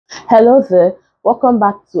Hello there, welcome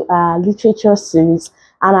back to our literature series,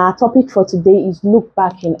 and our topic for today is Look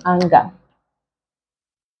Back in Anger.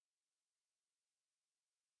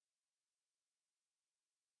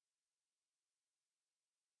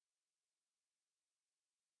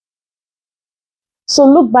 So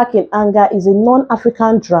Look Back in Anger is a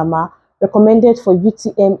non-African drama recommended for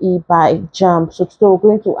UTME by JAMB. So today we're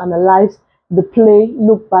going to analyze the play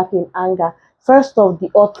Look Back in Anger. First off, the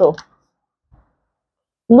author.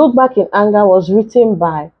 Look Back in Anger was written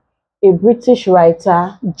by a British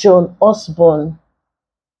writer, John Osborne,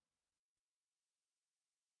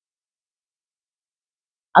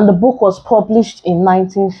 and the book was published in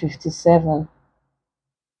 1957.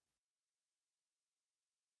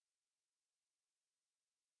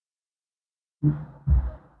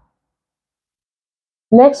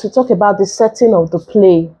 Next, we talk about the setting of the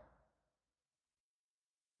play.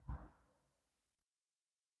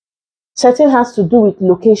 Setting has to do with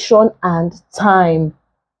location and time.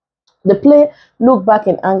 The play Look Back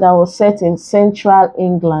in Anger was set in central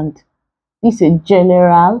England. This is a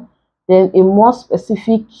general, then a more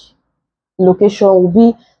specific location will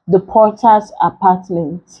be the porter's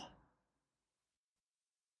apartment.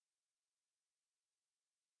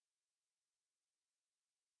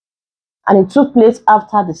 And it took place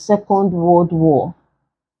after the Second World War.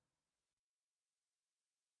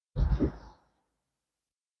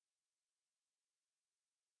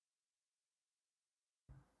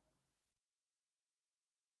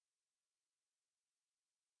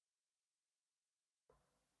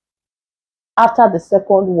 After the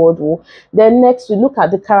Second World War. Then next we look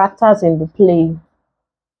at the characters in the play.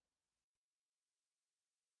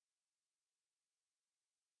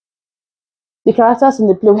 The characters in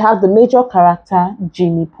the play, we have the major character,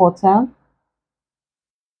 Jimmy Porter,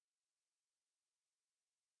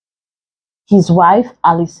 his wife,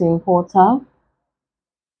 Alison Porter,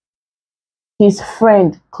 his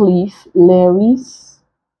friend, Cliff Lewis,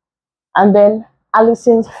 and then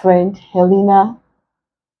Alison's friend, Helena.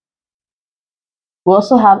 We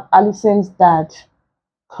also have Alison's dad,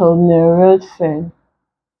 Colonel Redfern.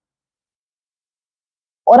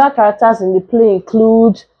 Other characters in the play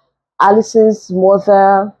include Alison's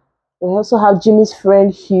mother. We also have Jimmy's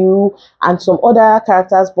friend Hugh and some other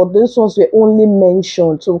characters, but those ones were only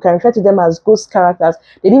mentioned, so we can refer to them as ghost characters.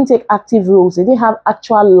 They didn't take active roles, they didn't have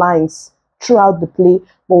actual lines throughout the play,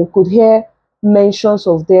 but we could hear mentions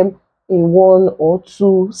of them in one or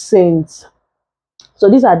two scenes. So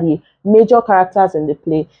these are the major characters in the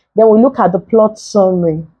play. Then we look at the plot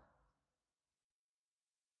summary.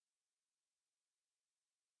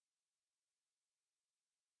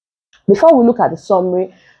 Before we look at the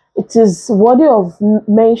summary, it is worthy of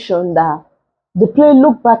mention that the play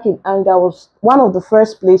Look Back in Anger was one of the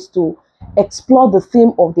first plays to explore the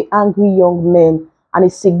theme of the angry young men, and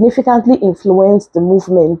it significantly influenced the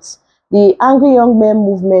movement. The angry young men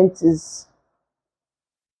movement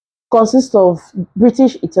consists of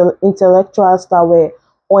British intellectuals that were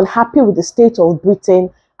unhappy with the state of Britain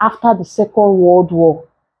after the Second World War,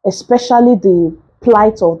 especially the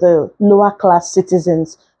plight of the lower class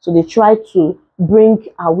citizens. So they tried to bring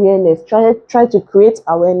awareness, try to create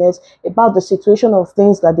awareness about the situation of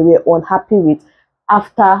things that they were unhappy with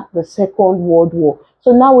after the Second World War.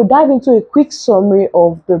 So now we dive into a quick summary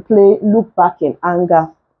of the play Look Back in Anger.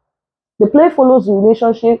 The play follows the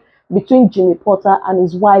relationship between Jimmy Porter and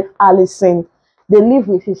his wife Alison. They live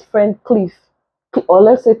with his friend Cliff, or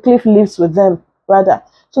let's say Cliff lives with them rather.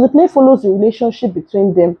 So the play follows the relationship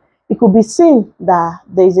between them. It could be seen that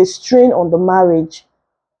there is a strain on the marriage.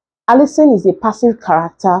 Alison is a passive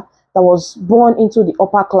character that was born into the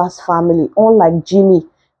upper class family, unlike Jimmy.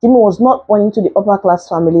 Jimmy was not born into the upper class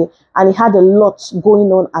family, and he had a lot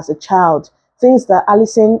going on as a child, things that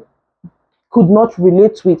Alison could not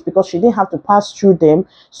relate with because she didn't have to pass through them.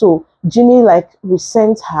 So Jimmy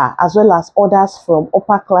resents her, as well as others from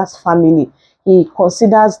upper class family. He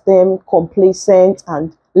considers them complacent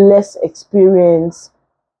and less experienced.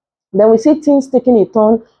 Then we see things taking a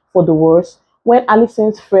turn for the worse when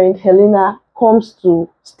Alison's friend Helena comes to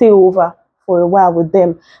stay over for a while with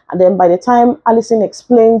them. And then by the time Alison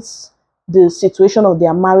explains the situation of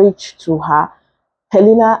their marriage to her,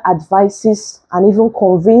 Helena advises and even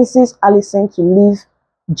convinces Alison to leave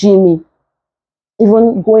Jimmy,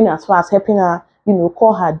 even going as far as helping her,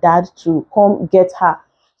 call her dad to come get her.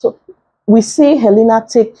 So we see Helena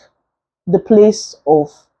take the place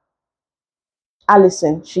of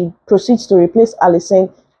Alison. She proceeds to replace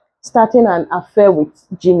Alison, starting an affair with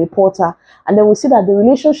Jimmy Porter. And then we see that the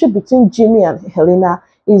relationship between Jimmy and Helena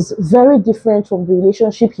is very different from the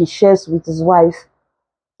relationship he shares with his wife.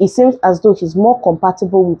 It seems as though he's more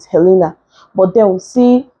compatible with Helena. But then we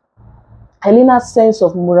see Helena's sense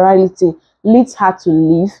of morality leads her to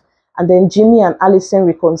leave, and then Jimmy and Allison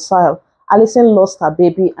reconcile. Allison lost her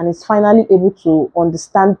baby and is finally able to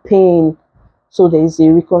understand pain. So there is a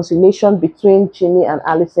reconciliation between Jimmy and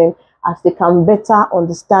Allison as they can better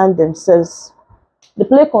understand themselves. The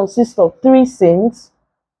play consists of 3 scenes.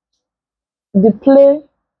 The play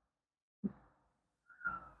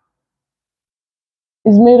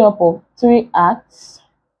is made up of 3 acts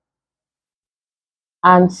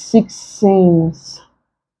and 6 scenes.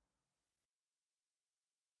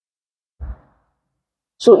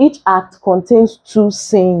 So each act contains 2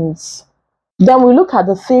 scenes. Then we look at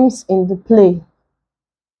the themes in the play.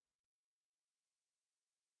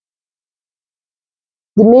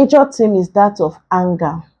 The major theme is that of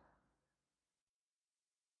anger.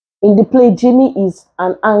 In the play, Jimmy is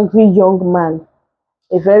an angry young man,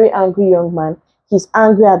 a very angry young man. He's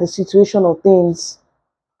angry at the situation of things,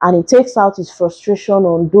 and he takes out his frustration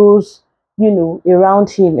on those,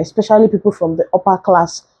 around him, especially people from the upper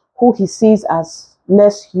class who he sees as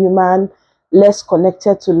less human, less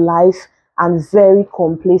connected to life, and very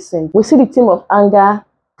complacent. We see the theme of anger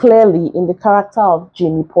clearly in the character of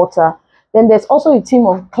Jimmy Potter. Then there's also a theme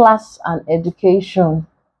of class and education.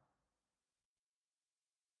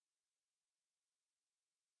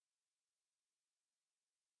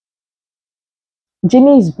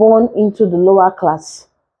 Jimmy is born into the lower class.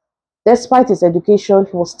 Despite his education,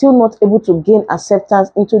 he was still not able to gain acceptance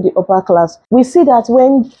into the upper class. We see that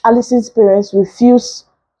when Allison's parents refuse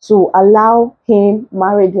to allow him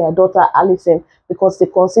marry their daughter Allison because they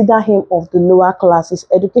consider him of the lower class, his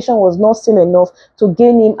education was not still enough to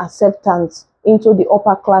gain him acceptance into the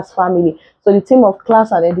upper class family. So the theme of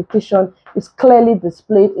class and education is clearly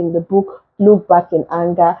displayed in the book Look Back in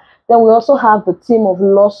Anger. Then we also have the theme of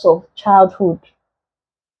loss of childhood.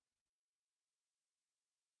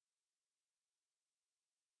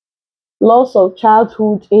 Loss of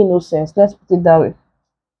childhood innocence, let's put it that way.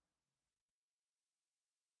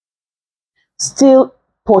 Still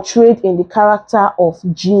portrayed in the character of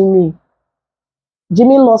Jimmy.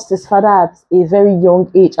 Jimmy lost his father at a very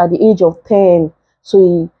young age, at the age of 10. So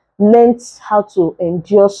he learned how to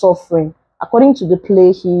endure suffering. According to the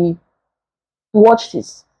play, he watched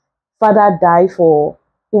his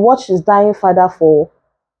he watched his dying father for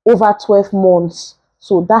over 12 months.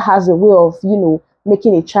 So that has a way of,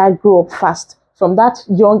 making a child grow up fast. From that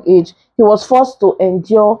young age, he was forced to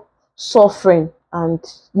endure suffering and,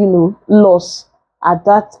 loss at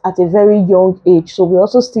a very young age. So we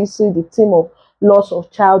also still see the theme of loss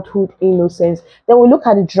of childhood innocence. Then we look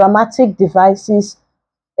at the dramatic devices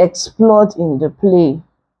explored in the play.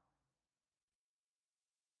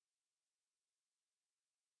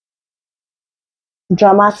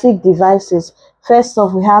 Dramatic devices. First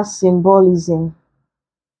off, we have symbolism.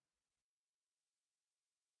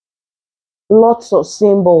 Lots of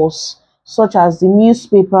symbols, such as the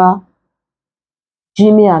newspaper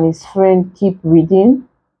Jimmy and his friend keep reading.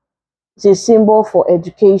 It's a symbol for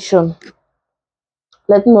education,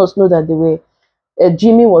 letting us know that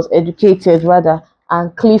Jimmy was educated rather,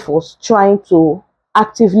 and Cliff was trying to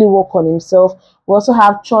actively work on himself. We also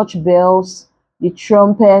have church bells, the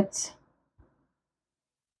trumpet.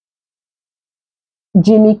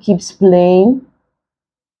 Jimmy keeps playing.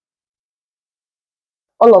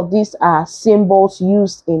 All of these are symbols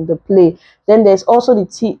used in the play. Then there's also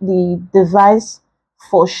the device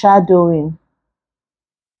foreshadowing.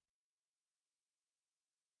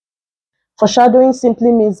 Foreshadowing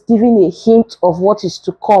simply means giving a hint of what is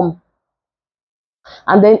to come.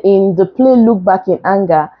 And then in the play Look Back in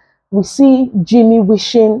Anger, we see Jimmy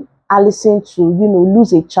wishing Allison to,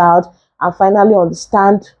 lose a child and finally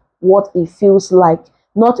understand what it feels like,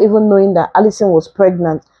 not even knowing that Allison was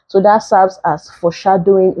pregnant. So that serves as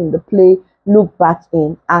foreshadowing in the play Look Back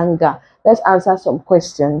in Anger. Let's answer some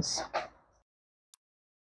questions.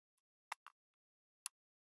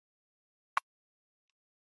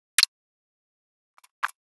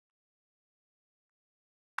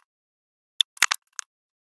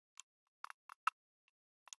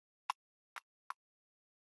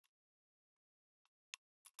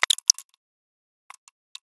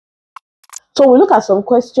 So we look at some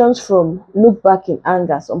questions from Look Back in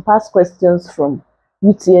Anger, some past questions from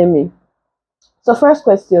UTME. So first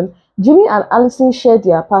question, Jimmy and Allison shared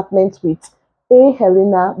their apartment with A.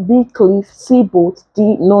 Helena, B. Cliff, C. both,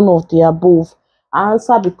 D. none of the above. Our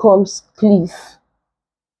answer becomes Cliff.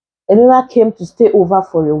 Helena came to stay over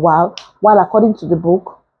for a while according to the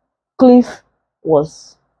book, Cliff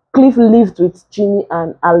lived with Jimmy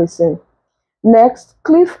and Allison. Next,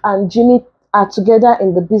 Cliff and Jimmy are together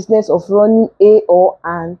in the business of running a or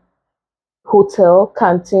an hotel,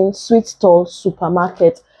 canteen, sweet stall,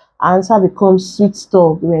 supermarket. Answer becomes sweet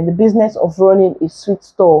store. We're in the business of running a sweet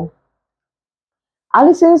store.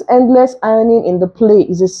 Allison's endless ironing in the play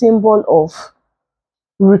is a symbol of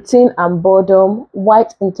routine and boredom,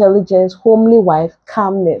 white intelligence, homely wife,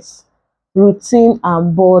 calmness. Routine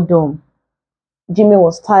and boredom. Jimmy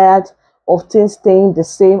was tired of things staying the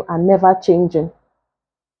same and never changing.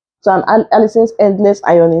 So Allison's endless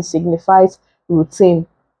ironing signifies routine,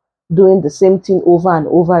 doing the same thing over and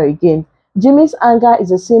over again. Jimmy's anger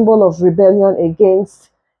is a symbol of rebellion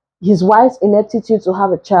against his wife's ineptitude to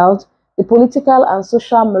have a child, the political and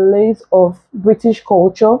social malaise of British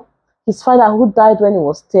culture, his father who died when he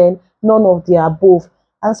was 10, none of the above.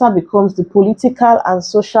 Answer becomes the political and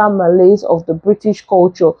social malaise of the British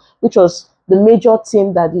culture, which was the major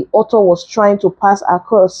theme that the author was trying to pass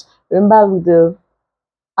across. Remember, with the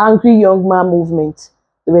angry young man movement,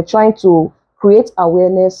 they were trying to create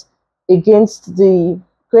awareness for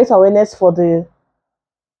the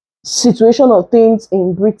situation of things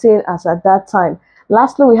in Britain as at that time.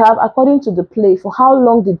 Lastly, we have, according to the play, for how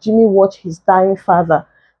long did Jimmy watch his dying father?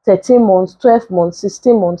 13 months, 12 months,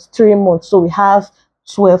 16 months, 3 months. So we have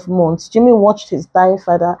 12 months. Jimmy watched his dying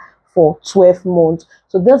father for 12 months.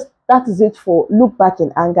 So that is it for Look Back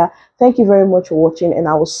in Anger. Thank you very much for watching, and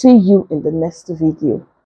I will see you in the next video.